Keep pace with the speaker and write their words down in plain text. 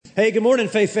Hey, good morning,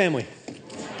 Faith Family.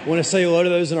 I want to say hello to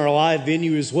those in our live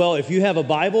venue as well. If you have a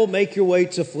Bible, make your way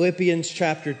to Philippians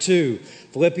chapter 2.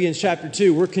 Philippians chapter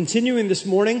 2. We're continuing this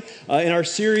morning in our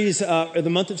series, in the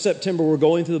month of September, we're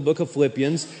going through the book of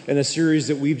Philippians in a series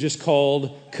that we've just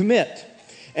called Commit.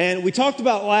 And we talked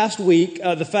about last week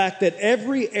the fact that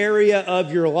every area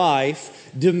of your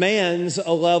life demands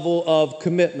a level of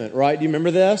commitment, right? Do you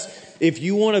remember this? If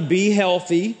you want to be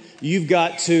healthy, you've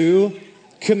got to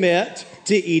commit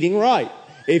to eating right.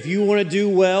 If you want to do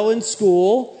well in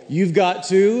school, you've got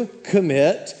to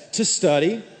commit to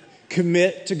study,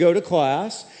 commit to go to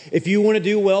class. If you want to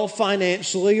do well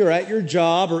financially or at your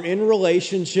job or in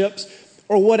relationships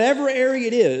or whatever area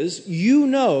it is, you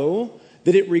know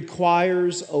that it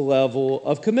requires a level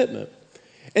of commitment.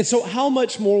 And so how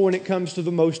much more when it comes to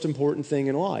the most important thing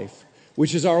in life,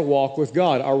 which is our walk with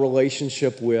God, our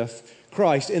relationship with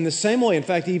Christ. In the same way, in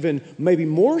fact, even maybe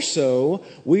more so,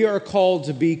 we are called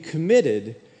to be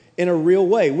committed in a real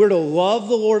way. We're to love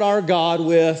the Lord our God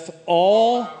with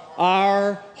all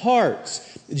our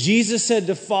hearts. Jesus said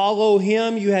to follow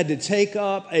Him, you had to take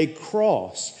up a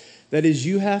cross. That is,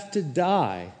 you have to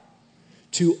die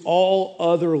to all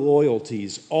other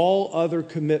loyalties, all other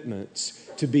commitments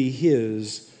to be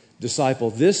His disciple.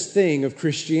 This thing of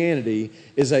Christianity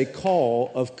is a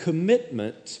call of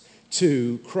commitment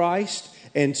to Christ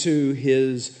and to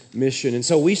His mission. And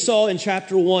so we saw in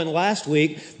chapter 1 last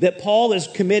week that Paul is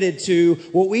committed to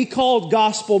what we called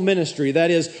gospel ministry.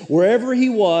 That is, wherever he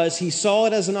was, he saw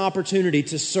it as an opportunity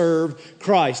to serve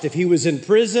Christ. If he was in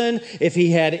prison, if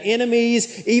he had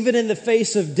enemies, even in the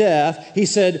face of death, he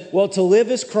said, well, to live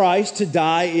is Christ, to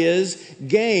die is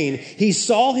gain. He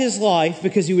saw his life,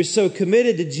 because he was so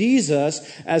committed to Jesus,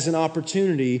 as an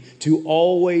opportunity to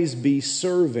always be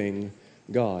serving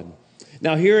God.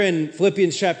 Now here in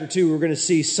Philippians chapter 2, we're going to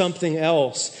see something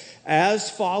else as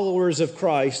followers of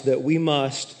Christ that we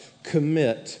must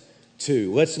commit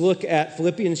to. Let's look at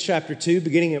Philippians chapter 2,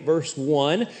 beginning at verse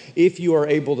 1. If you are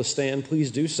able to stand,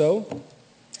 please do so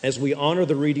as we honor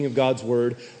the reading of God's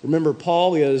Word. Remember,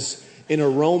 Paul is in a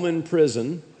Roman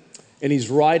prison, and he's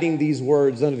writing these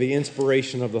words under the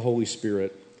inspiration of the Holy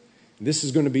Spirit. This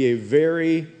is going to be a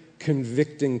very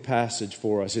convicting passage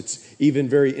for us. It's even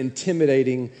very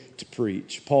intimidating to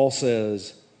preach. Paul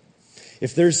says,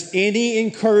 if there's any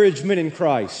encouragement in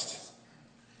Christ,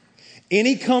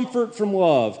 any comfort from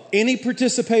love, any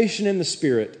participation in the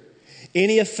Spirit,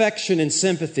 any affection and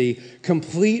sympathy,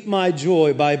 complete my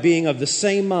joy by being of the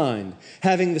same mind,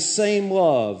 having the same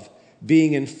love,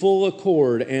 being in full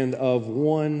accord and of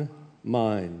one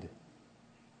mind.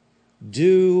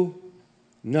 Do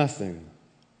nothing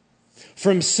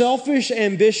from selfish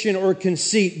ambition or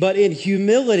conceit, but in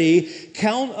humility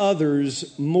count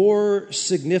others more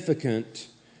significant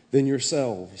than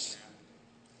yourselves.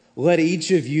 Let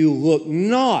each of you look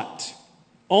not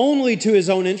only to his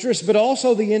own interest, but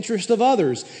also the interest of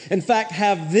others. In fact,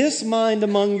 have this mind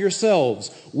among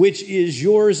yourselves, which is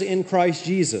yours in Christ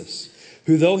Jesus,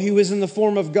 who though he was in the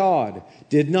form of God,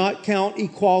 did not count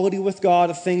equality with God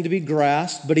a thing to be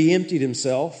grasped, but he emptied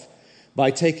himself by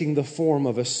taking the form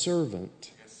of a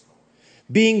servant.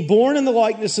 Being born in the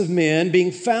likeness of men,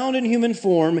 being found in human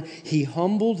form, he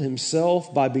humbled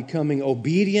himself by becoming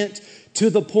obedient to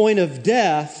the point of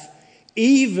death,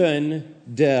 even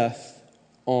death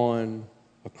on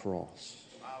a cross.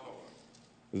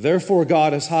 Therefore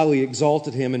God has highly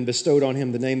exalted him and bestowed on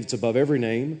him the name that's above every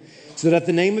name, so that at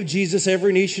the name of Jesus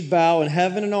every knee should bow in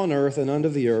heaven and on earth and under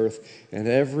the earth, and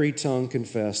every tongue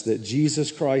confess that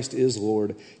Jesus Christ is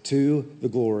Lord, to the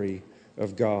glory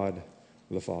of God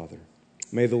the Father.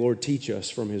 May the Lord teach us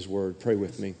from His Word. Pray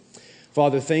with me.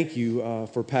 Father, thank you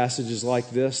for passages like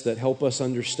this that help us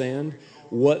understand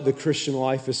what the Christian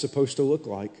life is supposed to look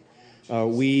like.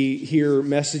 We hear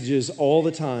messages all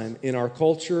the time in our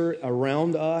culture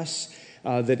around us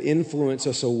that influence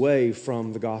us away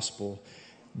from the gospel.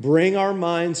 Bring our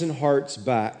minds and hearts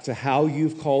back to how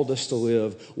you've called us to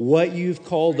live, what you've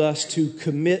called us to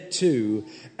commit to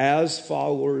as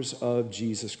followers of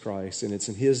Jesus Christ. And it's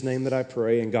in His name that I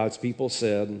pray, and God's people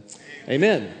said,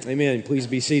 amen. Amen. Please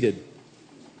be seated.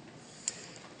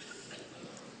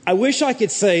 I wish I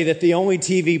could say that the only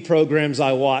TV programs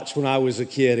I watched when I was a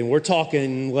kid, and we're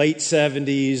talking late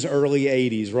 70s, early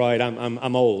 80s, right?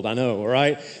 I'm old, I know,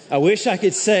 right? I wish I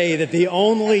could say that the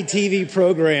only TV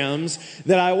programs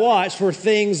that I watched were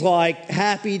things like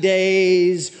Happy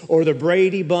Days or the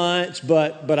Brady Bunch,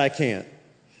 but I can't.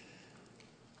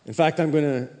 In fact, I'm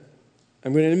going to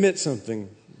admit something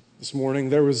this morning.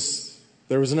 There was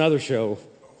another show.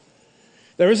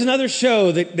 There was another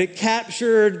show that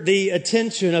captured the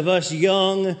attention of us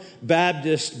young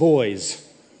Baptist boys.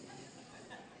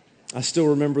 I still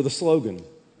remember the slogan.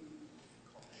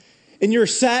 In your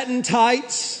satin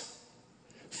tights,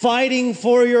 fighting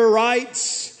for your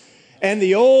rights, and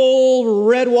the old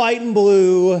red, white, and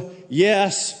blue,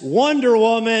 yes, Wonder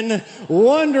Woman,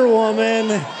 Wonder Woman.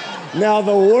 Now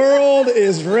the world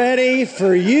is ready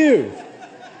for you.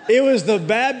 It was the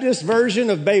Baptist version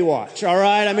of Baywatch, all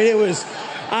right? I mean, it was...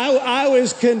 I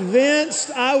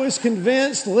was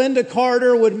convinced Linda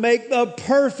Carter would make the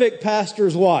perfect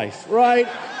pastor's wife, right?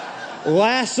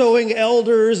 Lassoing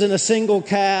elders in a single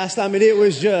cast. I mean, it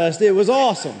was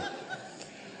awesome.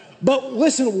 But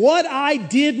listen, what I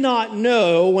did not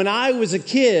know when I was a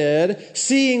kid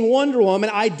seeing Wonder Woman,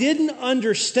 I didn't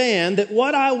understand that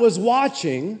what I was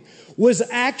watching was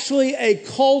actually a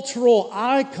cultural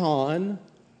icon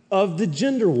of the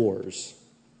gender wars.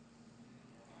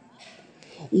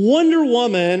 Wonder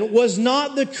Woman was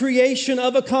not the creation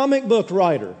of a comic book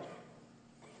writer.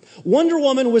 Wonder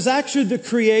Woman was actually the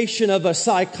creation of a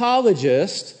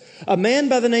psychologist, a man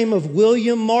by the name of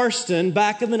William Marston,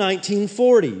 back in the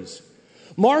 1940s.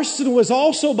 Marston was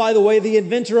also, by the way, the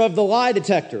inventor of the lie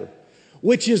detector,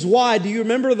 which is why, do you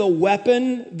remember the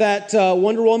weapon that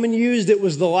Wonder Woman used? It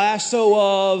was the lasso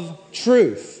of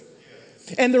truth.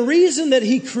 And the reason that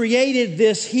he created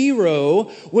this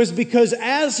hero was because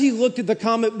as he looked at the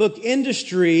comic book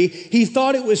industry, he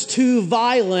thought it was too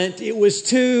violent. It was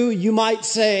too, you might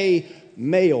say,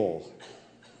 male.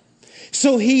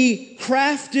 So he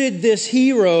crafted this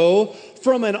hero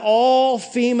from an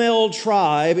all-female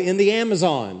tribe in the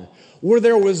Amazon, where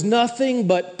there was nothing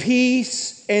but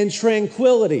peace and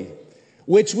tranquility,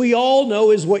 which we all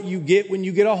know is what you get when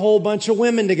you get a whole bunch of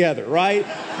women together, right?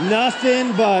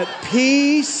 Nothing but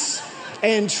peace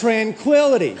and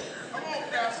tranquility.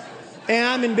 And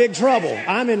I'm in big trouble.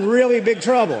 I'm in really big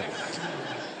trouble.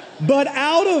 But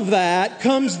out of that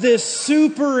comes this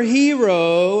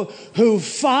superhero who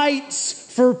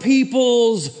fights for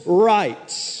people's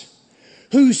rights,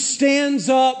 who stands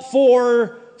up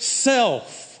for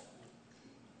self.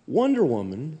 Wonder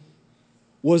Woman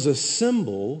was a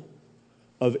symbol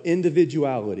of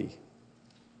individuality.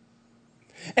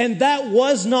 And that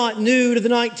was not new to the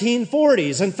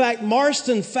 1940s. In fact,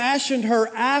 Marston fashioned her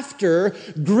after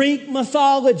Greek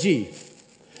mythology,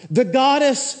 the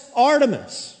goddess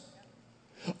Artemis.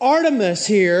 Artemis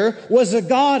here was a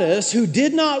goddess who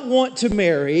did not want to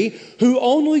marry, who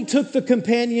only took the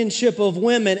companionship of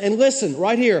women. And listen,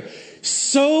 right here,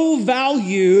 so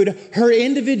valued her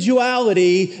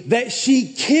individuality that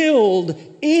she killed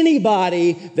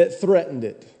anybody that threatened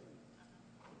it.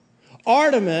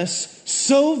 Artemis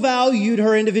so valued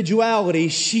her individuality,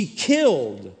 she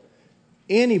killed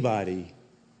anybody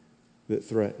that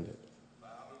threatened it.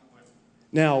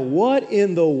 Now, what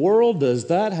in the world does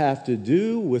that have to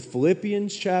do with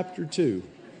Philippians chapter 2?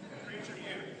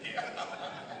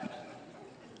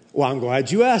 Well, I'm glad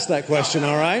you asked that question,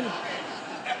 all right?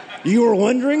 You were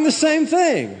wondering the same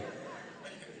thing.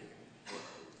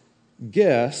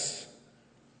 Guess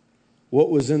what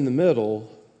was in the middle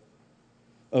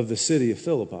of the city of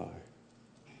Philippi?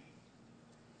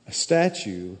 A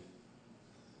statue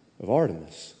of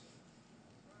Artemis.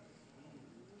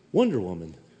 Wonder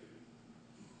Woman.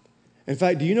 In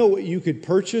fact, do you know what you could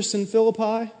purchase in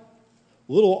Philippi?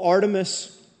 Little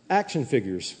Artemis action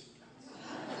figures.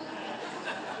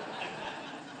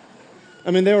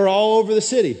 I mean, they were all over the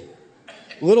city.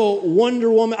 Little Wonder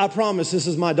Woman. I promise this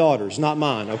is my daughter's, not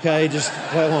mine, okay? Just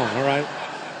play along, all right?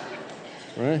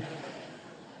 All right?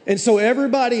 And so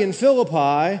everybody in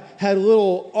Philippi had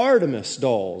little Artemis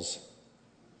dolls,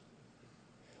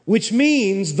 which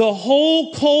means the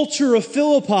whole culture of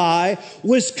Philippi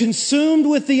was consumed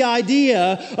with the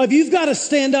idea of you've got to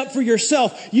stand up for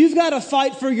yourself. You've got to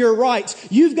fight for your rights.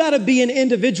 You've got to be an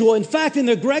individual. In fact, in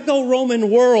the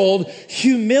Greco-Roman world,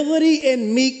 humility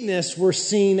and meekness were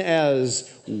seen as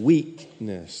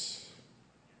weakness.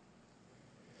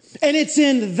 And it's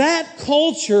in that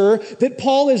culture that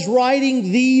Paul is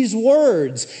writing these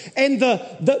words. And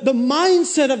the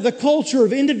mindset of the culture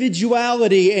of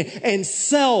individuality and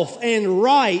self and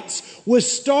rights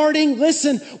was starting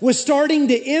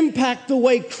to impact the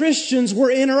way Christians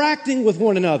were interacting with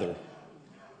one another.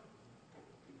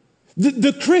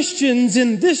 The Christians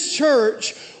in this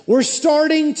church were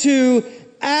starting to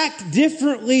act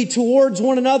differently towards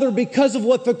one another because of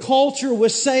what the culture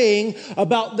was saying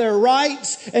about their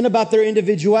rights and about their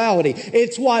individuality.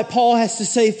 It's why Paul has to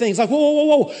say things like,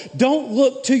 whoa. Don't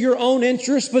look to your own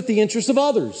interests, but the interests of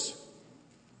others.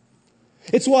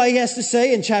 It's why he has to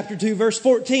say in chapter 2, verse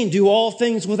 14, do all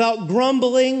things without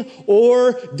grumbling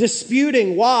or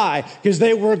disputing. Why? Because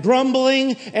they were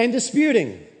grumbling and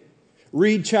disputing.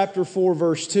 Read chapter 4,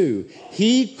 verse 2.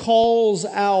 He calls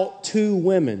out two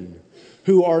women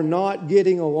who are not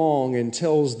getting along and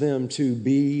tells them to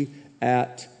be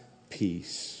at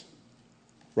peace.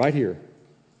 Right here.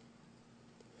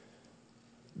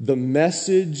 The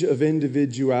message of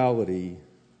individuality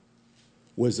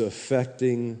was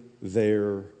affecting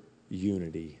their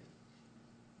unity.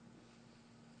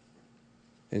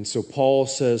 And so Paul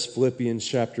says, Philippians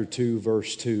chapter 2,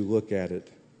 verse 2, look at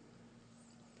it.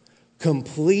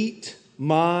 Complete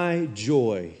my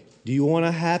joy. Do you want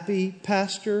a happy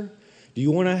pastor? Do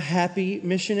you want a happy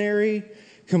missionary?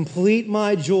 Complete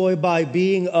my joy by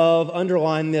being of,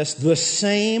 underline this, the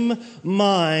same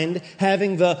mind,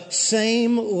 having the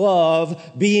same love,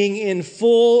 being in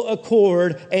full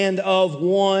accord and of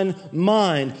one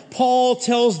mind. Paul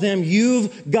tells them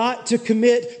you've got to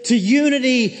commit to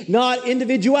unity, not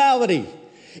individuality.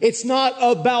 It's not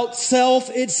about self,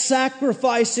 it's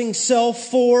sacrificing self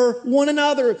for one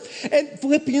another. And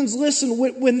Philippians, listen,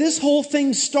 when this whole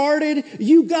thing started,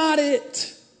 you got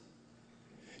it.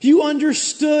 You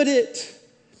understood it.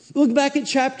 Look back at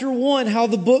chapter 1, how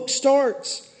the book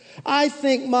starts. I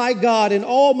thank my God in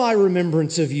all my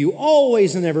remembrance of you,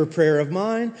 always in every prayer of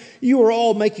mine. You are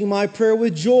all making my prayer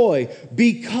with joy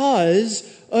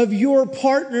because of your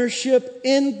partnership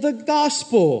in the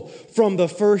gospel from the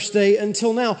first day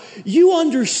until now. You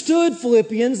understood,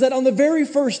 Philippians, that on the very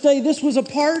first day, this was a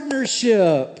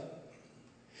partnership.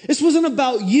 This wasn't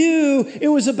about you. It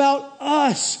was about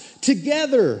us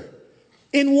together.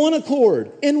 In one accord,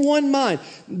 in one mind.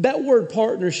 That word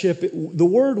partnership, the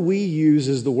word we use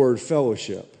is the word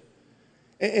fellowship.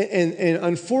 And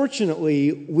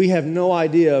unfortunately, we have no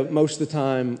idea most of the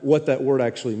time what that word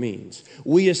actually means.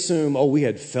 We assume, we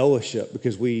had fellowship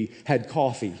because we had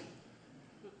coffee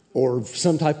or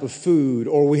some type of food,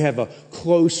 or we have a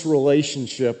close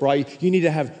relationship, right? You need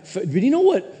to have, but you know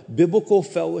what biblical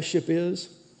fellowship is?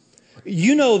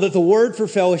 You know that the word for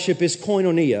fellowship is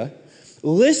koinonia.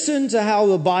 Listen to how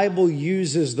the Bible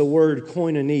uses the word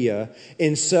koinonia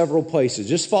in several places.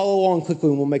 Just follow along quickly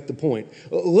and we'll make the point.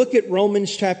 Look at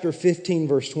Romans chapter 15,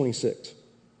 verse 26.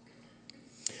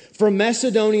 From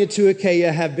Macedonia to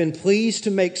Achaia have been pleased to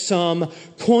make some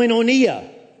koinonia,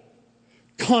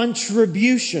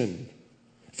 contribution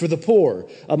for the poor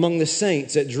among the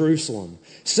saints at Jerusalem.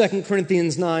 2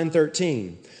 Corinthians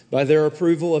 9:13. By their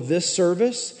approval of this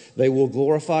service, they will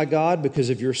glorify God because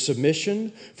of your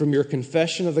submission from your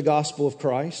confession of the gospel of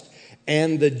Christ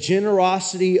and the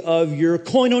generosity of your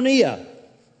koinonia,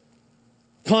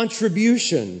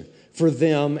 contribution for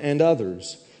them and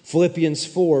others. Philippians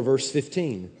 4, verse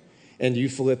 15. And you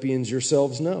Philippians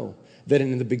yourselves know that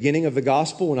in the beginning of the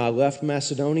gospel, when I left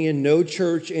Macedonia, no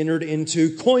church entered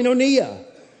into koinonia,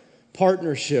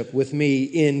 partnership with me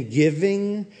in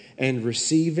giving and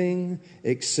receiving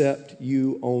except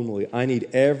you only. I need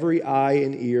every eye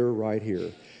and ear right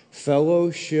here.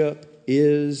 Fellowship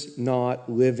is not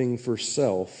living for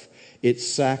self. It's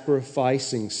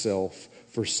sacrificing self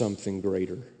for something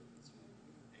greater.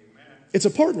 Amen. It's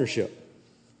a partnership.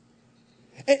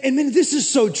 And man, this is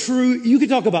so true. You could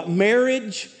talk about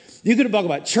marriage. You could talk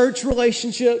about church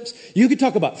relationships. You could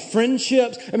talk about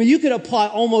friendships. I mean, you could apply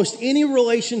almost any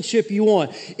relationship you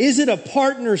want. Is it a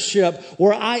partnership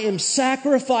where I am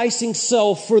sacrificing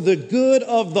self for the good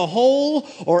of the whole,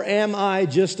 or am I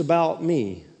just about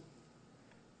me?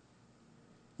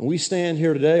 And we stand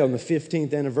here today on the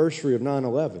 15th anniversary of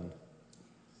 9/11.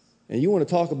 And you want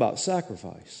to talk about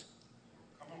sacrifice.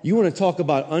 You want to talk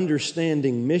about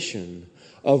understanding mission,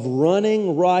 of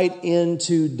running right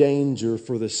into danger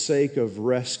for the sake of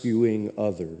rescuing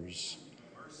others.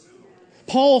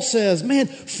 Paul says, man,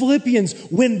 Philippians,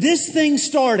 when this thing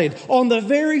started on the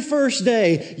very first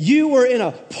day, you were in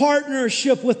a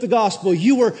partnership with the gospel.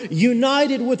 You were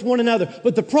united with one another.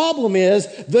 But the problem is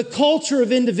the culture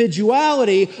of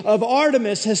individuality of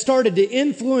Artemis has started to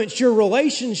influence your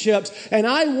relationships. And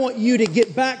I want you to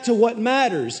get back to what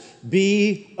matters.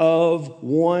 Be of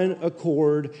one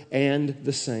accord and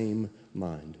the same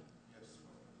mind.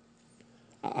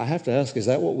 I have to ask, is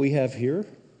that what we have here?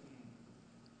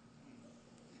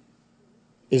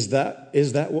 Is that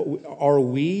what are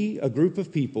we a group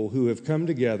of people who have come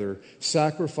together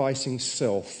sacrificing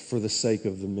self for the sake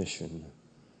of the mission?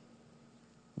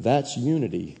 That's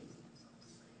unity.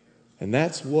 And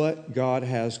that's what God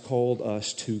has called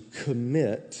us to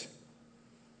commit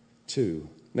to.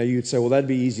 Now you'd say, well, that'd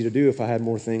be easy to do if I had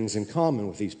more things in common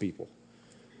with these people.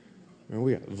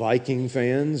 We got Viking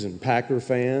fans and Packer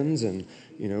fans and,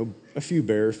 a few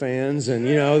Bear fans and,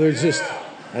 there's just,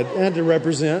 I had to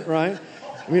represent, right?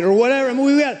 or whatever.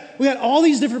 We got all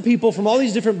these different people from all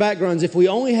these different backgrounds. If we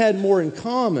only had more in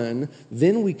common,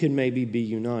 then we could maybe be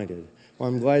united. Well,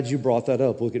 I'm glad you brought that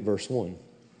up. Look at verse 1.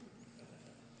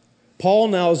 Paul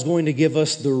now is going to give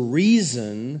us the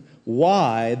reason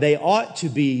why they ought to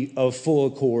be of full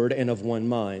accord and of one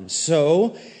mind.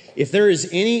 So, if there is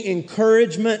any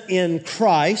encouragement in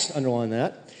Christ, underline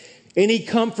that, any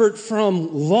comfort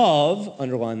from love,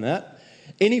 underline that,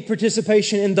 any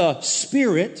participation in the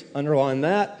Spirit, underline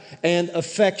that, and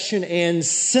affection and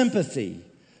sympathy,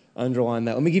 underline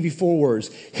that. Let me give you 4 words.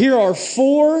 Here are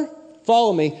 4,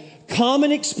 follow me,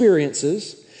 common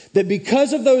experiences that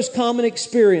because of those common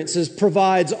experiences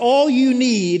provides all you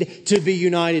need to be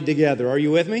united together. Are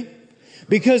you with me?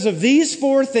 Because of these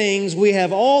 4 things, we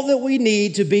have all that we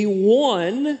need to be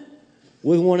one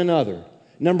with one another.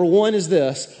 Number 1 is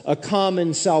this, a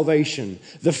common salvation.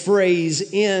 The phrase,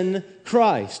 in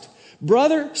Christ.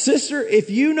 Brother, sister, if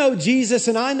you know Jesus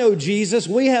and I know Jesus,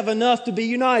 we have enough to be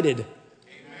united.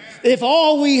 Amen. If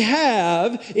all we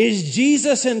have is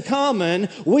Jesus in common,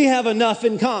 we have enough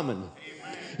in common.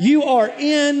 You are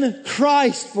in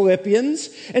Christ, Philippians,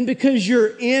 and because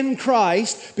you're in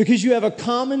Christ, because you have a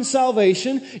common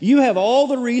salvation, you have all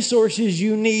the resources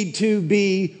you need to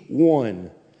be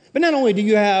one. But not only do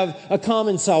you have a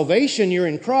common salvation, you're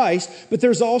in Christ, but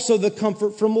there's also the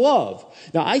comfort from love.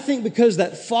 Now, I think because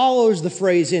that follows the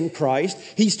phrase in Christ,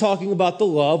 he's talking about the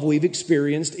love we've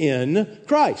experienced in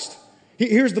Christ.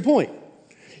 Here's the point.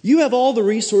 You have all the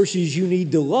resources you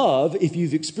need to love if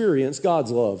you've experienced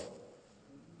God's love.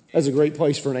 That's a great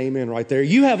place for an amen right there.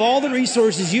 You have all the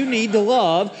resources you need to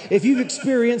love if you've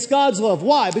experienced God's love.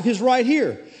 Why? Because right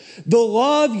here, the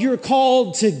love you're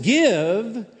called to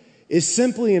give is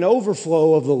simply an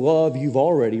overflow of the love you've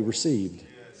already received.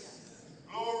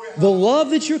 The love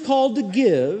that you're called to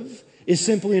give is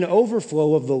simply an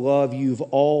overflow of the love you've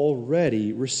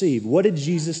already received. What did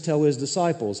Jesus tell his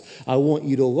disciples? I want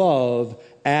you to love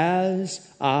as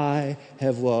I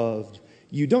have loved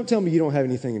you. Don't tell me you don't have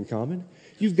anything in common.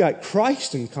 You've got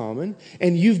Christ in common,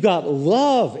 and you've got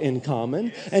love in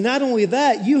common. And not only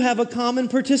that, you have a common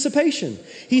participation.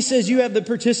 He says you have the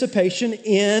participation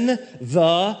in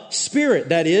the Spirit.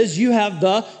 That is, you have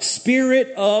the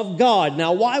Spirit of God.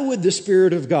 Now, why would the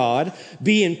Spirit of God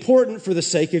be important for the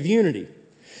sake of unity?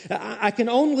 I can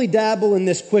only dabble in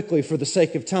this quickly for the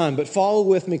sake of time, but follow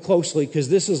with me closely because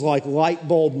this is like light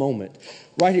bulb moment.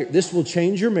 Right here, this will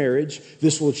change your marriage,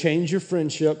 this will change your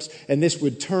friendships, and this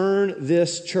would turn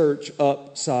this church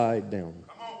upside down.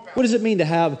 What does it mean to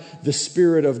have the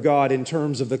Spirit of God in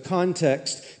terms of the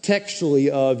context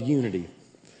textually of unity?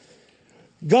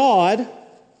 God,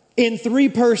 in 3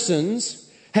 persons,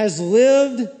 has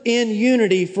lived in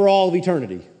unity for all of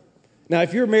eternity. Now,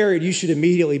 if you're married, you should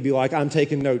immediately be like, I'm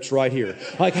taking notes right here.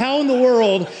 Like, how in the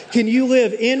world can you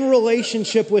live in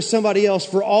relationship with somebody else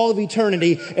for all of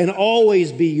eternity and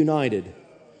always be united?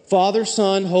 Father,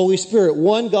 Son, Holy Spirit,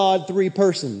 one God, 3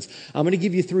 persons. I'm going to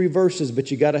give you 3 verses,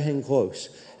 but you got to hang close.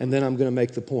 And then I'm going to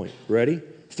make the point. Ready?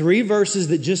 3 verses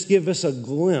that just give us a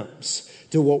glimpse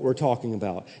to what we're talking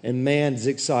about. And man, it's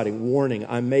exciting. Warning,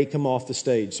 I may come off the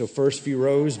stage. So first few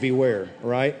rows, beware. All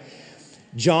right?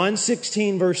 John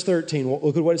 16, verse 13,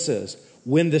 look at what it says.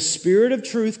 When the Spirit of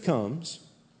truth comes,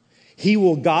 He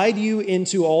will guide you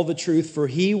into all the truth, for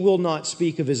He will not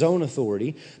speak of His own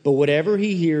authority, but whatever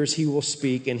He hears, He will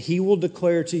speak, and He will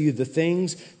declare to you the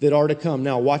things that are to come.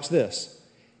 Now, watch this.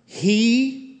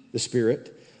 He, the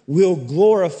Spirit, will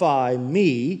glorify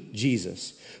me,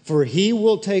 Jesus, for He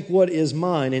will take what is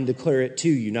mine and declare it to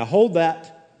you. Now, hold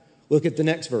that. Look at the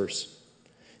next verse.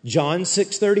 John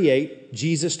 6:38,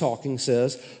 Jesus talking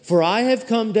says, For I have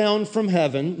come down from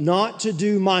heaven not to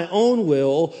do my own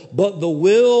will, but the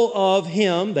will of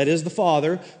Him, that is the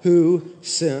Father, who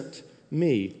sent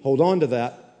me. Hold on to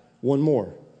that. One more.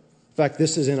 In fact,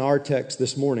 this is in our text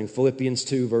this morning, Philippians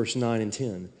 2, verse 9 and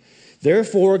 10.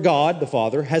 Therefore, God, the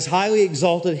Father, has highly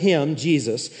exalted Him,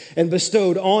 Jesus, and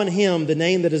bestowed on Him the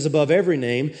name that is above every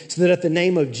name, so that at the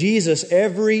name of Jesus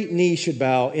every knee should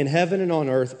bow in heaven and on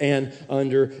earth and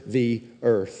under the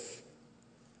earth.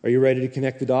 Are you ready to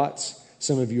connect the dots?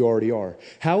 Some of you already are.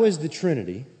 How is the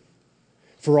Trinity,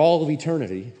 for all of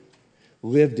eternity,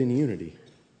 lived in unity?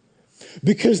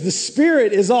 Because the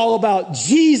Spirit is all about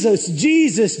Jesus,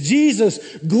 Jesus, Jesus,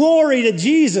 glory to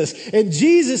Jesus. And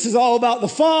Jesus is all about the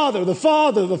Father, the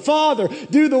Father, the Father.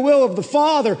 Do the will of the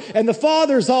Father. And the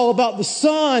Father is all about the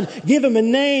Son. Give Him a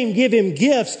name, give Him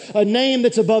gifts, a name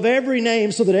that's above every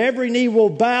name so that every knee will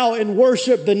bow and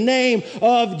worship the name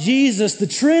of Jesus. The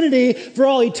Trinity for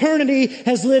all eternity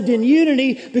has lived in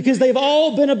unity because they've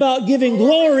all been about giving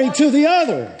glory to the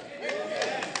other.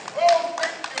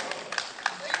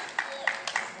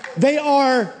 They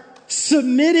are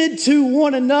submitted to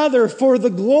one another for the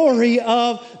glory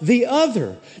of the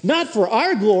other. Not for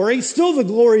our glory, still the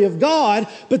glory of God,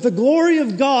 but the glory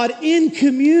of God in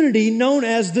community known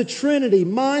as the Trinity.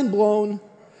 Mind blown.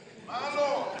 My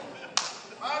Lord.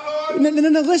 My Lord.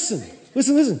 No,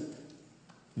 listen.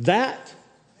 That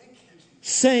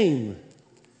same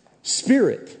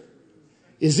Spirit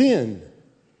is in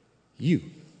you.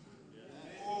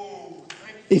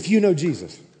 If you know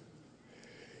Jesus.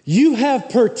 You have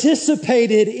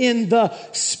participated in the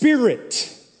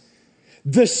Spirit.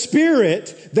 The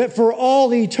Spirit that for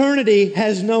all eternity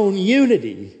has known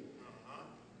unity.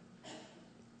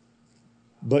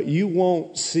 But you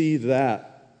won't see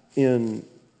that in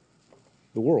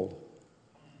the world.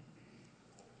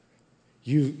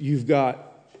 You've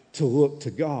got to look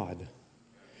to God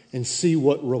and see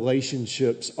what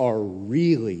relationships are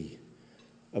really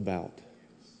about.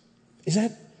 Is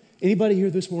that anybody here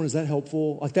this morning? Is that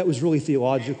helpful? Like that was really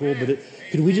theological, but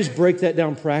could we just break that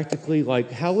down practically?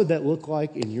 Like how would that look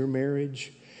like in your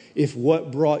marriage if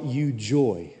what brought you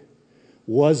joy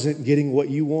wasn't getting what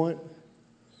you want,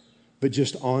 but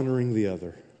just honoring the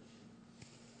other?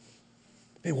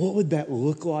 And what would that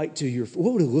look like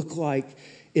what would it look like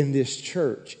in this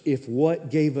church if what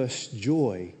gave us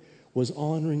joy was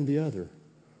honoring the other?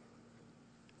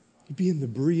 You'd be in the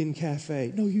Berean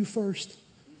Cafe. No, you first.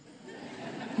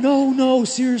 No,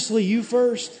 seriously, you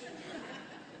first.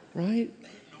 Right?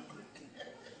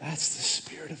 That's the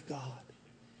Spirit of God.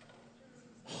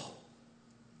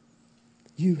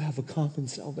 You have a common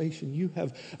salvation. You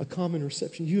have a common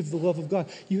reception. You have the love of God.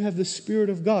 You have the Spirit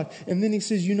of God. And then he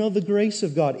says, you know the grace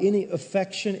of God, any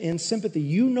affection and sympathy.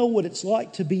 You know what it's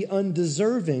like to be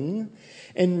undeserving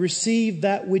and receive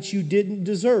that which you didn't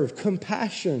deserve,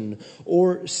 compassion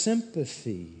or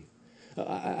sympathy.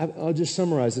 I'll just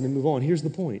summarize it and move on. Here's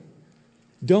the point.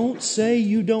 Don't say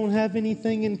you don't have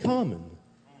anything in common.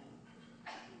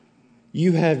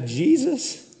 You have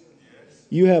Jesus.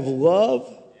 You have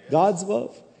love. God's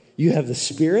love, you have the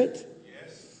Spirit,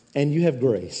 and you have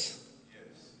grace.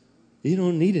 You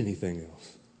don't need anything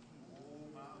else.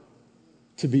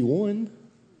 To be one,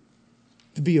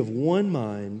 to be of one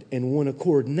mind and one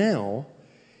accord. Now,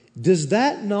 does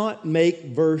that not make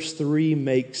verse 3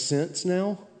 make sense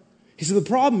now? He said the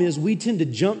problem is we tend to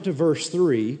jump to verse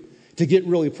 3 to get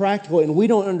really practical, and we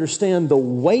don't understand the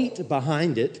weight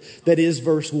behind it that is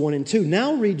verse 1 and 2.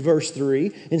 Now read verse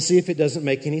 3 and see if it doesn't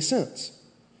make any sense.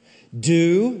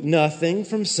 Do nothing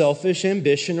from selfish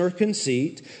ambition or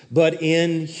conceit, but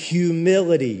in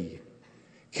humility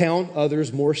count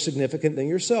others more significant than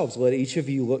yourselves. Let each of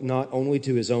you look not only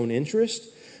to his own interest,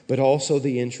 but also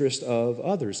the interest of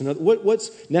others.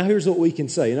 Now here's what we can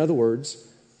say. In other words,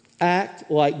 act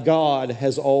like God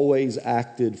has always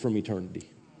acted from eternity.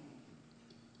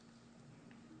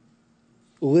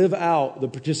 Live out the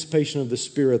participation of the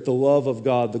Spirit, the love of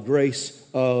God, the grace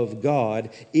of God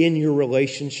in your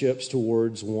relationships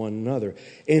towards one another.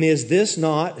 And is this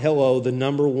not, the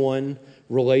number one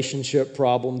relationship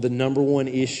problem, the number one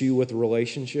issue with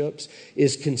relationships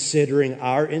is considering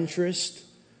our interest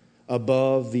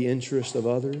above the interest of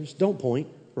others? Don't point,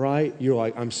 right? You're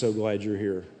like, I'm so glad you're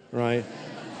here, right?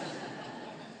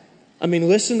 I mean,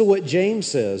 listen to what James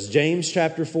says. James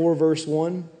chapter 4, verse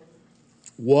 1.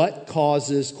 What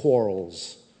causes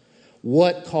quarrels?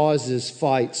 What causes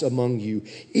fights among you?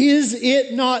 Is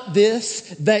it not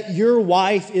this, that your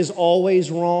wife is always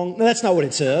wrong? No, that's not what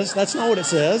it says. That's not what it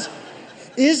says.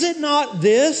 Is it not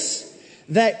this,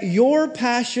 that your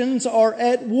passions are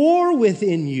at war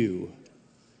within you?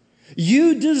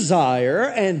 You desire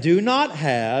and do not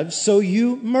have, so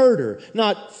you murder.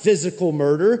 Not physical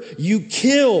murder. You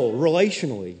kill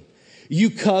relationally. You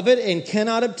covet and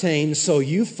cannot obtain, so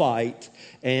you fight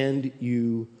and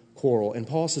you quarrel. And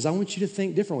Paul says, I want you to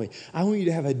think differently. I want you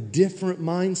to have a different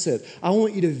mindset. I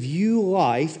want you to view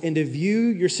life and to view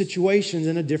your situations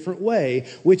in a different way,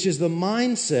 which is the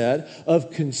mindset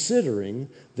of considering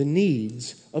the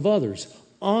needs of others,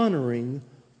 honoring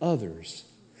others.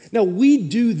 Now, we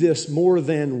do this more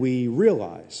than we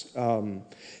realize.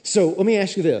 So let me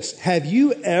ask you this. Have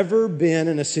you ever been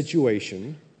in a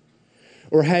situation,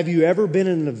 or have you ever been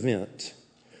in an event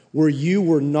where you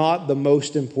were not the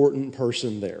most important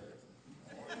person there?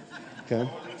 Okay.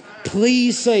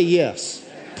 Please say yes.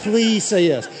 Please say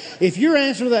yes. If your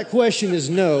answer to that question is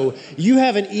no, you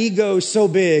have an ego so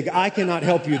big, I cannot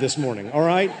help you this morning, all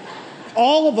right?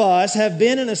 All of us have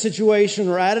been in a situation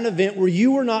or at an event where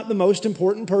you were not the most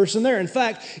important person there. In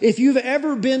fact, if you've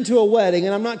ever been to a wedding,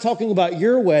 and I'm not talking about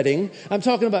your wedding, I'm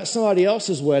talking about somebody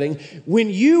else's wedding, when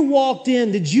you walked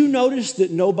in, did you notice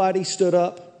that nobody stood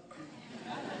up?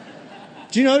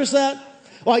 Did you notice that?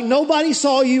 Like nobody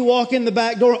saw you walk in the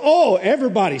back door. Oh,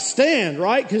 everybody stand,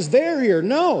 right? Because they're here.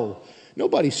 No.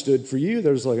 Nobody stood for you.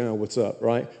 They're just like, oh, what's up,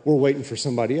 right? We're waiting for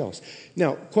somebody else.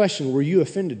 Now, question, were you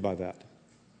offended by that?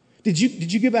 Did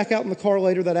you get back out in the car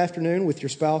later that afternoon with your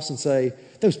spouse and say,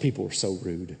 those people were so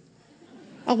rude?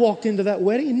 I walked into that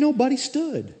wedding and nobody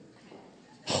stood.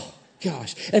 Oh,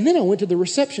 gosh. And then I went to the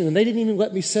reception and they didn't even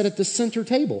let me sit at the center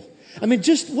table. I mean,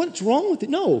 just what's wrong with it?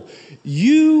 No,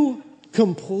 you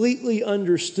completely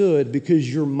understood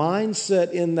because your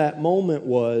mindset in that moment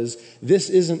was, this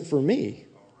isn't for me.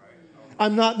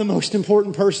 I'm not the most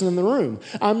important person in the room.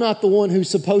 I'm not the one who's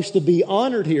supposed to be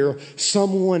honored here.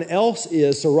 Someone else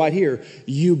is. So right here,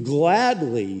 you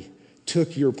gladly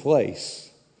took your place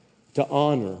to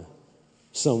honor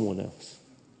someone else.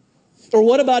 Or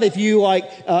what about if you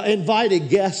invite a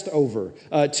guest over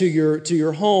to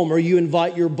your home, or you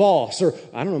invite your boss, or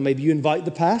I don't know, maybe you invite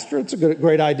the pastor. It's a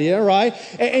great idea, right?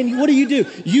 And what do?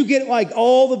 You get like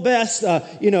all the best,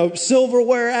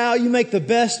 silverware out. You make the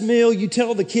best meal. You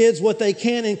tell the kids what they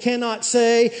can and cannot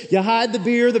say. You hide the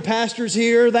beer. The pastor's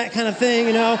here. That kind of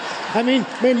thing. I mean,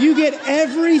 man, you get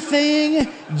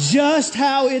everything just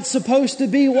how it's supposed to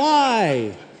be.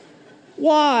 Why?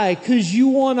 Why? Because you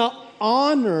want to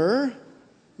honor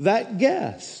that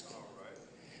guest.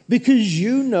 Because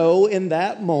you know in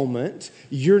that moment,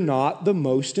 you're not the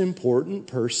most important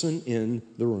person in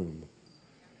the room.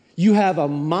 You have a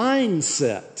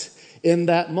mindset in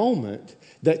that moment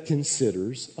that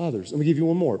considers others. Let me give you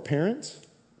one more. Parents,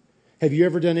 have you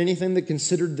ever done anything that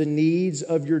considered the needs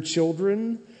of your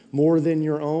children more than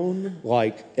your own,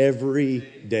 like every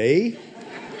day?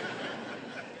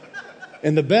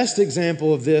 And the best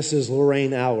example of this is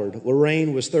Lorraine Allard.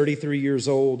 Lorraine was 33 years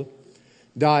old,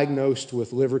 diagnosed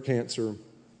with liver cancer,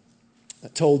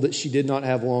 told that she did not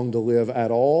have long to live at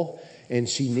all, and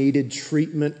she needed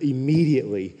treatment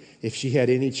immediately if she had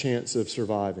any chance of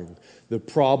surviving. The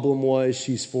problem was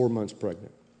she's 4 months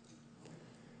pregnant.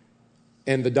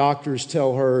 And the doctors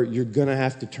tell her, you're going to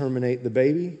have to terminate the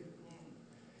baby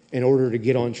in order to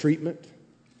get on treatment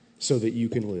so that you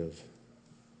can live.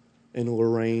 And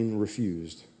Lorraine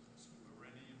refused.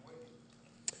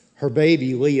 Her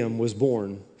baby, Liam, was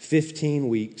born 15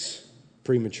 weeks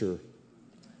premature.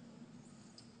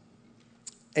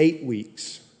 8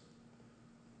 weeks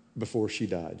before she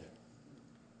died.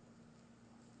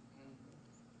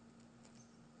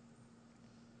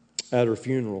 At her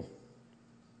funeral,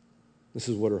 this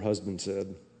is what her husband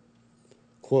said.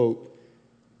 Quote,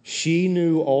 she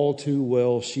knew all too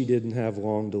well she didn't have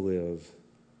long to live.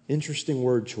 Interesting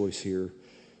word choice here.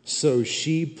 So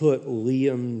she put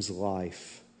Liam's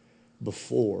life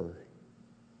before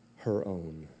her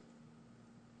own.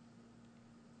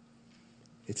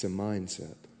 It's a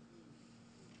mindset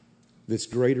that's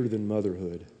greater than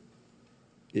motherhood.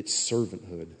 It's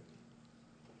servanthood.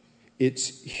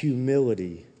 It's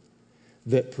humility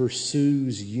that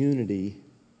pursues unity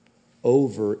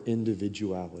over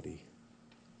individuality.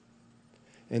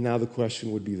 And now the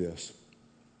question would be this.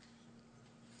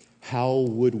 How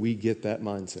would we get that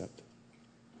mindset?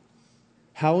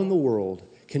 How in the world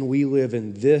can we live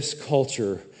in this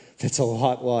culture that's a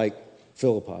lot like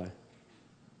Philippi?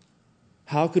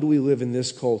 How could we live in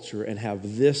this culture and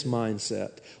have this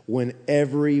mindset when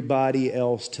everybody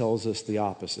else tells us the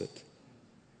opposite?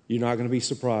 You're not going to be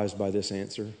surprised by this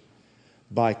answer.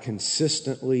 By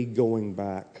consistently going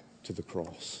back to the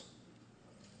cross.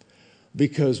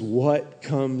 Because what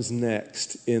comes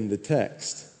next in the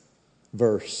text?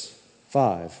 Verse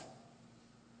 5.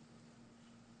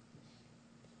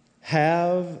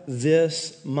 Have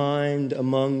this mind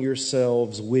among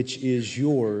yourselves, which is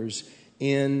yours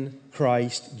in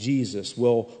Christ Jesus.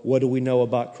 Well, what do we know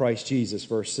about Christ Jesus?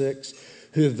 Verse 6.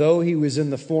 Who, though he was in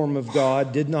the form of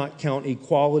God, did not count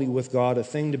equality with God a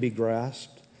thing to be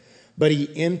grasped. But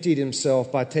he emptied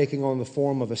himself by taking on the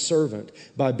form of a servant,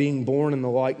 by being born in the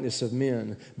likeness of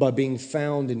men, by being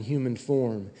found in human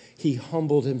form. He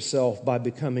humbled himself by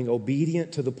becoming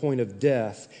obedient to the point of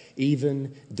death,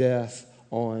 even death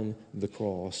on the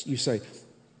cross. You say,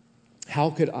 how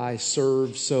could I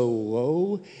serve so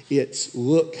low? It's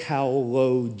look how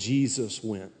low Jesus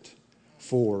went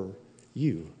for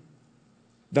you.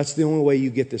 That's the only way you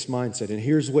get this mindset. And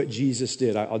here's what Jesus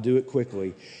did. I'll do it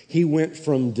quickly. He went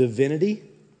from divinity.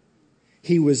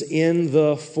 He was in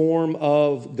the form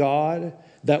of God.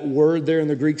 That word there in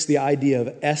the Greek's the idea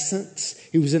of essence.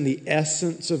 He was in the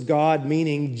essence of God,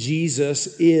 meaning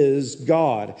Jesus is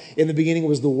God. In the beginning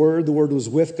was the Word was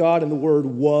with God, and the Word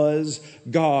was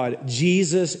God.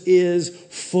 Jesus is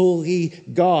fully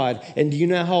God. And do you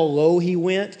know how low he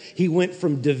went? He went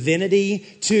from divinity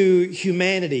to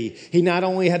humanity. He not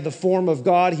only had the form of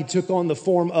God, he took on the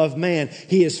form of man.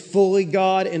 He is fully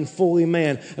God and fully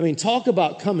man. I mean, talk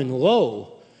about coming low.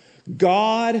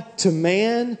 God to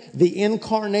man, the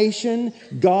incarnation,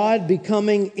 God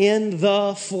becoming in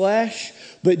the flesh.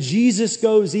 But Jesus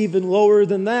goes even lower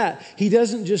than that. He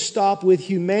doesn't just stop with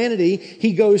humanity.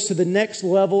 He goes to the next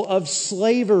level of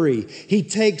slavery. He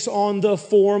takes on the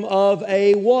form of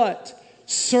a what?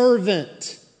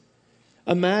 Servant.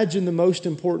 Imagine the most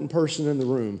important person in the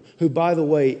room, who, by the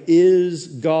way, is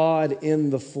God in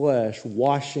the flesh,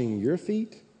 washing your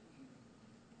feet.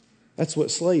 That's what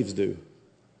slaves do.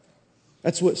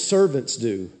 That's what servants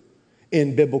do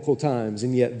in biblical times.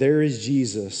 And yet there is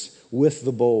Jesus with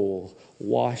the bowl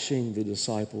washing the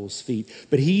disciples' feet.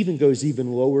 But he even goes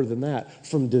even lower than that.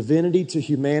 From divinity to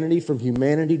humanity, from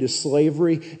humanity to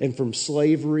slavery, and from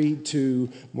slavery to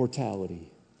mortality.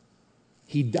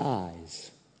 He dies.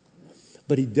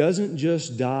 But he doesn't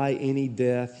just die any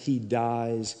death. He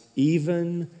dies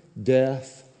even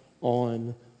death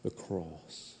on the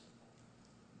cross.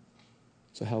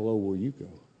 So how low will you go?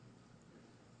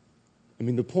 I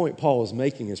mean, the point Paul is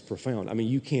making is profound. I mean,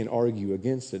 you can't argue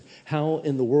against it. How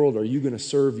in the world are you going to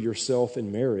serve yourself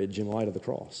in marriage in light of the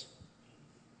cross?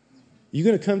 You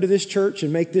going to come to this church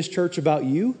and make this church about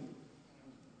you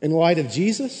in light of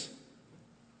Jesus?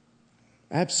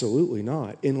 Absolutely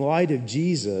not. In light of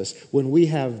Jesus, when we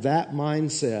have that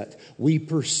mindset, we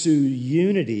pursue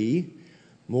unity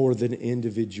more than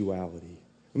individuality.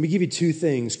 Let me give you two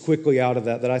things quickly out of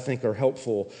that I think are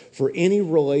helpful for any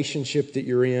relationship that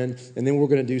you're in, and then we're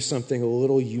going to do something a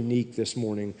little unique this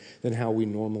morning than how we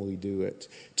normally do it.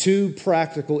 Two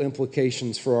practical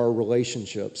implications for our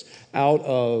relationships out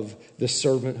of the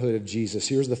servanthood of Jesus.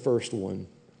 Here's the first one,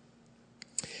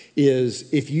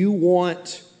 is if you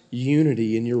want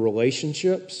unity in your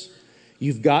relationships,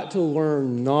 you've got to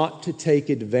learn not to take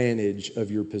advantage of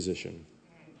your position.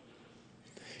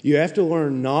 You have to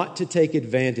learn not to take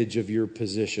advantage of your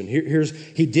position.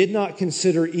 He did not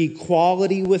consider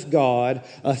equality with God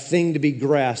a thing to be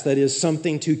grasped, that is,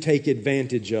 something to take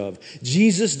advantage of.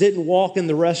 Jesus didn't walk in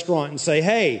the restaurant and say,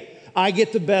 hey, I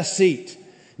get the best seat.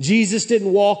 Jesus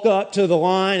didn't walk up to the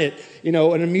line at,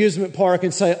 an amusement park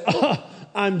and say,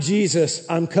 I'm Jesus,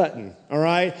 I'm cutting, all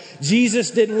right?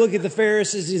 Jesus didn't look at the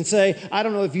Pharisees and say, I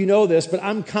don't know if you know this, but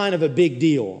I'm kind of a big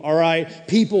deal, all right?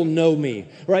 People know me,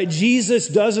 right? Jesus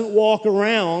doesn't walk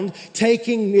around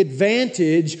taking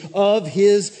advantage of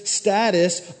his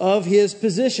status, of his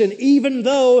position, even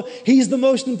though he's the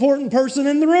most important person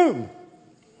in the room.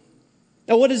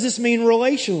 Now, what does this mean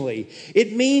relationally?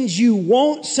 It means you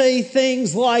won't say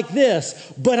things like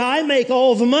this, but I make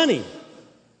all the money.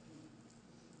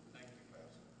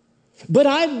 But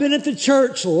I've been at the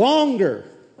church longer.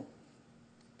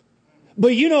 But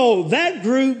that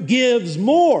group gives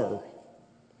more.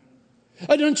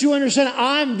 Don't you understand?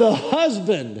 I'm the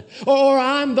husband or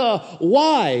I'm the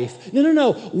wife.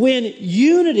 No. When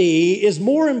unity is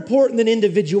more important than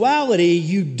individuality,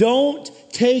 you don't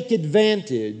take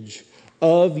advantage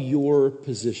of your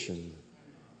position.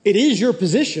 It is your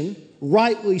position,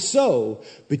 rightly so,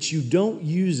 but you don't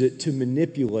use it to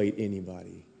manipulate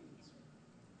anybody.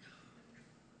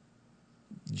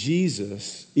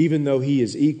 Jesus, even though he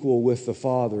is equal with the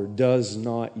Father, does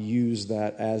not use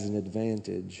that as an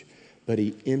advantage, but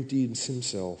he empties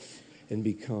himself and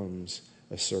becomes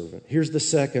a servant. Here's the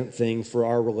second thing for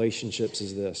our relationships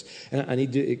is this, and I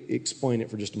need to explain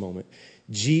it for just a moment.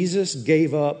 Jesus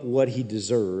gave up what he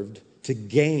deserved to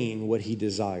gain what he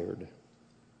desired.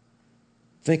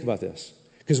 Think about this,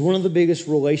 because one of the biggest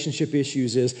relationship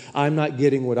issues is I'm not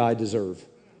getting what I deserve.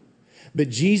 But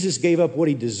Jesus gave up what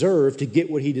he deserved to get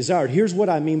what he desired. Here's what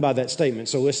I mean by that statement,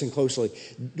 so listen closely.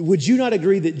 Would you not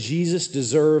agree that Jesus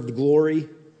deserved glory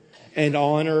and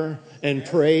honor and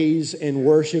praise and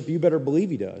worship? You better believe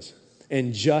he does.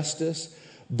 And justice.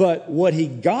 But what he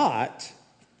got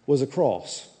was a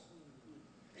cross.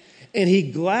 And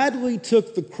he gladly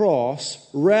took the cross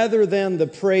rather than the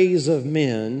praise of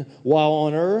men while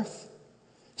on earth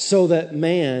so that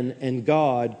man and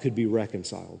God could be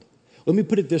reconciled. Let me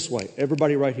put it this way,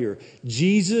 everybody right here.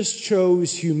 Jesus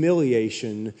chose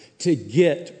humiliation to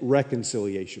get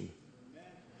reconciliation.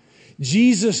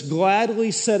 Jesus gladly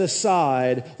set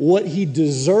aside what he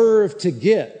deserved to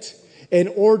get in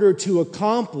order to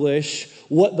accomplish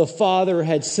what the Father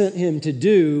had sent him to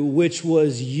do, which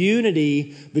was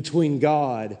unity between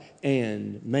God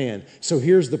and man. So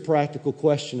here's the practical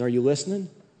question. Are you listening?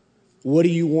 What do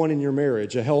you want in your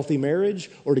marriage? A healthy marriage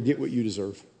or to get what you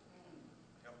deserve?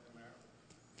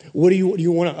 What do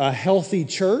you want? A healthy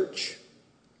church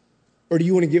or do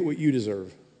you want to get what you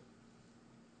deserve?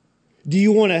 Do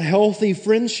you want a healthy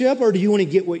friendship or do you want to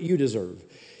get what you deserve?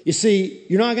 You see,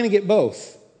 you're not going to get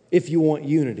both if you want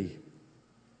unity.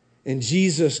 And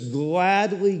Jesus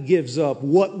gladly gives up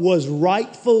what was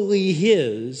rightfully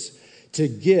his to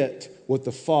get what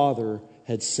the Father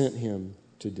had sent him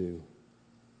to do.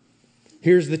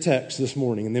 Here's the text this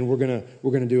morning, and then we're going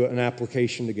to do an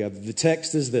application together. The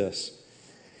text is this.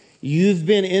 You've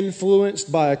been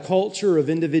influenced by a culture of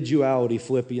individuality,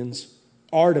 Philippians.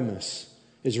 Artemis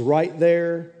is right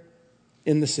there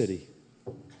in the city.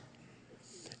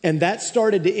 And that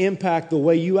started to impact the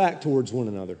way you act towards one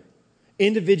another.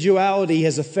 Individuality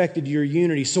has affected your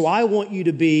unity. So I want you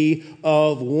to be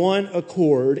of one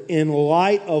accord in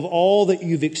light of all that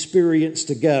you've experienced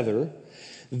together.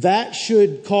 That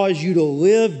should cause you to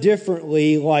live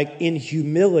differently, like in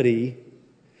humility,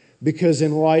 because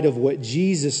in light of what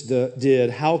Jesus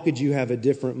did, how could you have a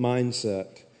different mindset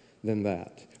than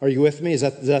that? Are you with me? Is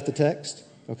that the text?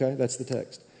 Okay, that's the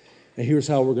text. And here's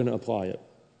how we're going to apply it.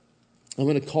 I'm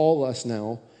going to call us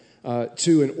now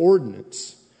to an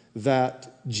ordinance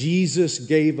that Jesus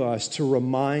gave us to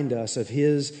remind us of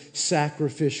his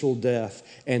sacrificial death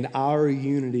and our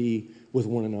unity with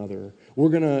one another. We're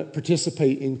going to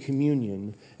participate in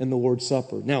communion and the Lord's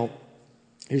Supper. Now,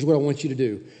 here's what I want you to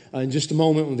do. In just a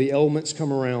moment, when the elements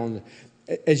come around,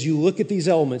 as you look at these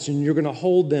elements, and you're going to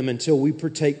hold them until we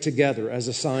partake together as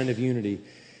a sign of unity.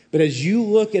 But as you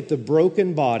look at the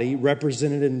broken body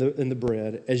represented in the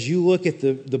bread, as you look at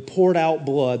the poured out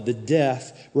blood, the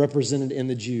death represented in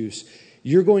the juice,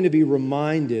 you're going to be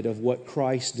reminded of what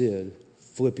Christ did,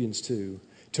 Philippians 2,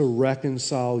 to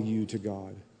reconcile you to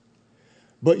God.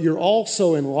 But you're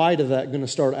also, in light of that, going to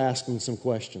start asking some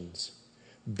questions.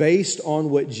 Based on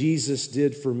what Jesus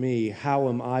did for me, how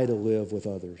am I to live with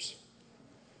others?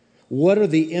 What are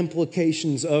the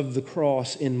implications of the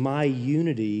cross in my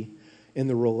unity in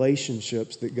the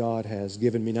relationships that God has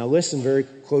given me? Now listen very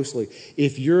closely.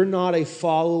 If you're not a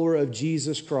follower of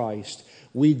Jesus Christ,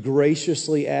 we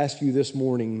graciously ask you this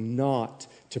morning not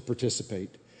to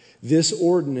participate. This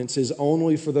ordinance is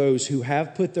only for those who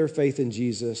have put their faith in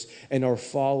Jesus and are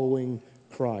following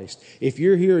Christ. If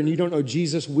you're here and you don't know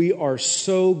Jesus, we are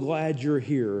so glad you're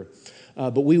here.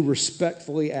 But we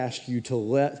respectfully ask you to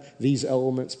let these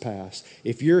elements pass.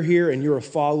 If you're here and you're a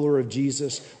follower of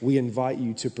Jesus, we invite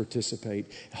you to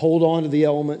participate. Hold on to the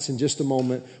elements. In just a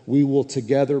moment, we will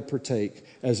together partake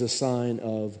as a sign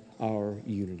of our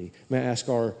unity. May I ask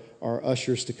our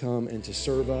ushers to come and to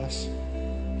serve us?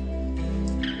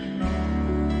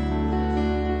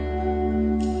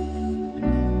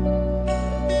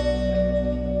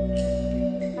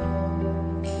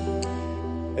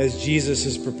 As Jesus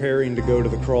is preparing to go to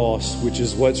the cross, which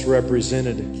is what's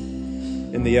represented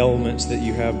in the elements that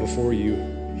you have before you,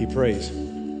 he prays.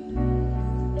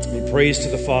 He prays to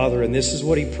the Father, and this is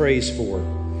what he prays for.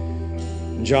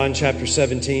 In John chapter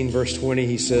 17, verse 20,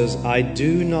 he says, I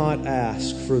do not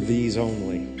ask for these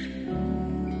only,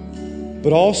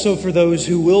 but also for those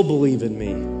who will believe in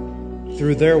me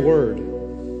through their word,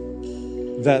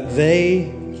 that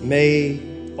they may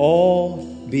all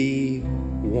be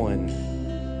one.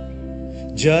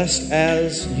 Just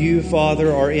as you,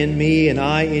 Father, are in me and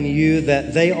I in you,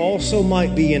 that they also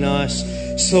might be in us,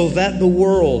 so that the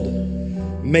world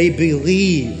may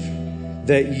believe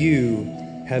that you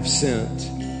have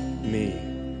sent me.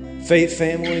 Faith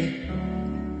family,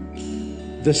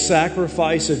 the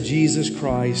sacrifice of Jesus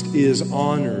Christ is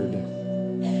honored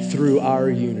through our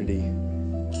unity.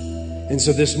 And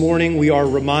so this morning we are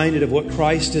reminded of what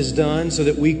Christ has done so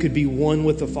that we could be one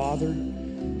with the Father.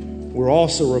 We're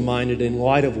also reminded, in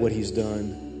light of what he's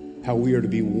done, how we are to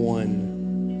be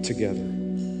one together.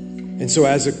 And so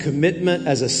as a commitment,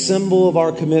 as a symbol of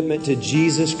our commitment to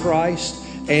Jesus Christ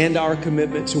and our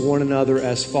commitment to one another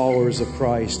as followers of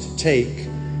Christ, take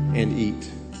and eat.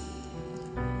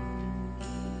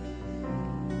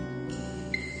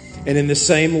 And in the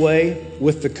same way,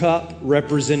 with the cup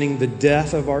representing the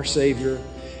death of our Savior,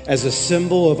 as a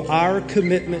symbol of our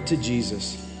commitment to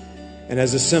Jesus, and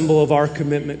as a symbol of our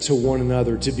commitment to one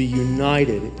another, to be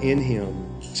united in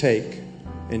him, take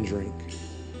and drink.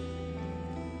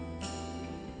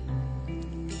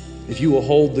 If you will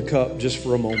hold the cup just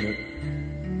for a moment.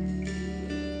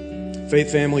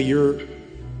 Faith family,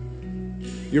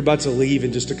 You're about to leave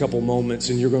in just a couple moments,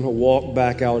 and you're going to walk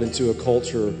back out into a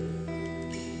culture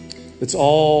that's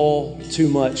all too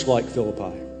much like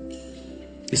Philippi.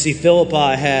 You see,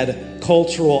 Philippi had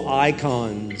cultural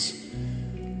icons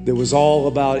that was all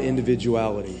about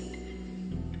individuality.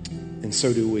 And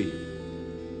so do we.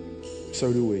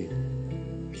 So do we.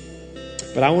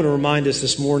 But I want to remind us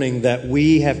this morning that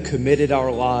we have committed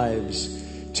our lives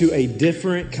to a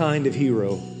different kind of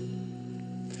hero.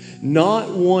 Not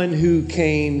one who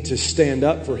came to stand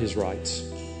up for his rights,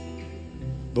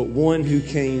 but one who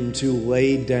came to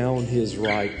lay down his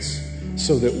rights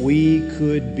so that we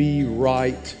could be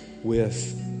right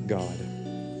with God.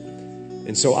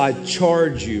 And so I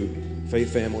charge you,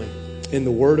 Faith Family, in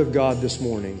the Word of God this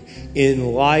morning,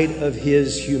 in light of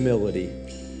his humility,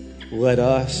 let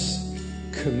us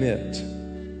commit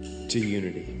to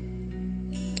unity.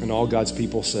 And all God's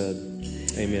people said,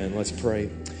 amen. Let's pray.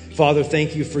 Father,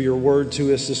 thank you for your word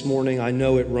to us this morning. I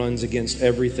know it runs against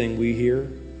everything we hear.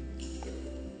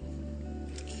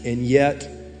 And yet,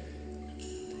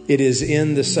 it is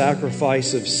in the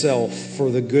sacrifice of self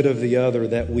for the good of the other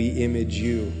that we image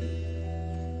you.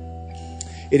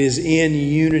 It is in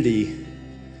unity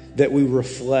that we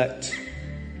reflect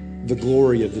the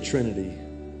glory of the Trinity.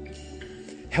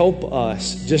 Help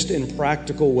us just in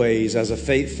practical ways as a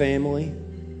faith family,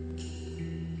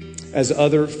 as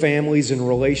other families and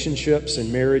relationships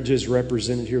and marriages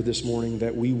represented here this morning,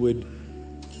 that we would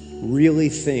really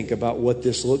think about what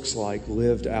this looks like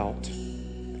lived out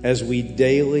as we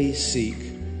daily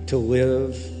seek to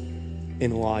live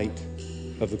in light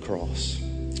of the cross.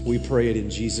 We pray it in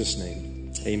Jesus'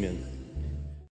 name. Amen.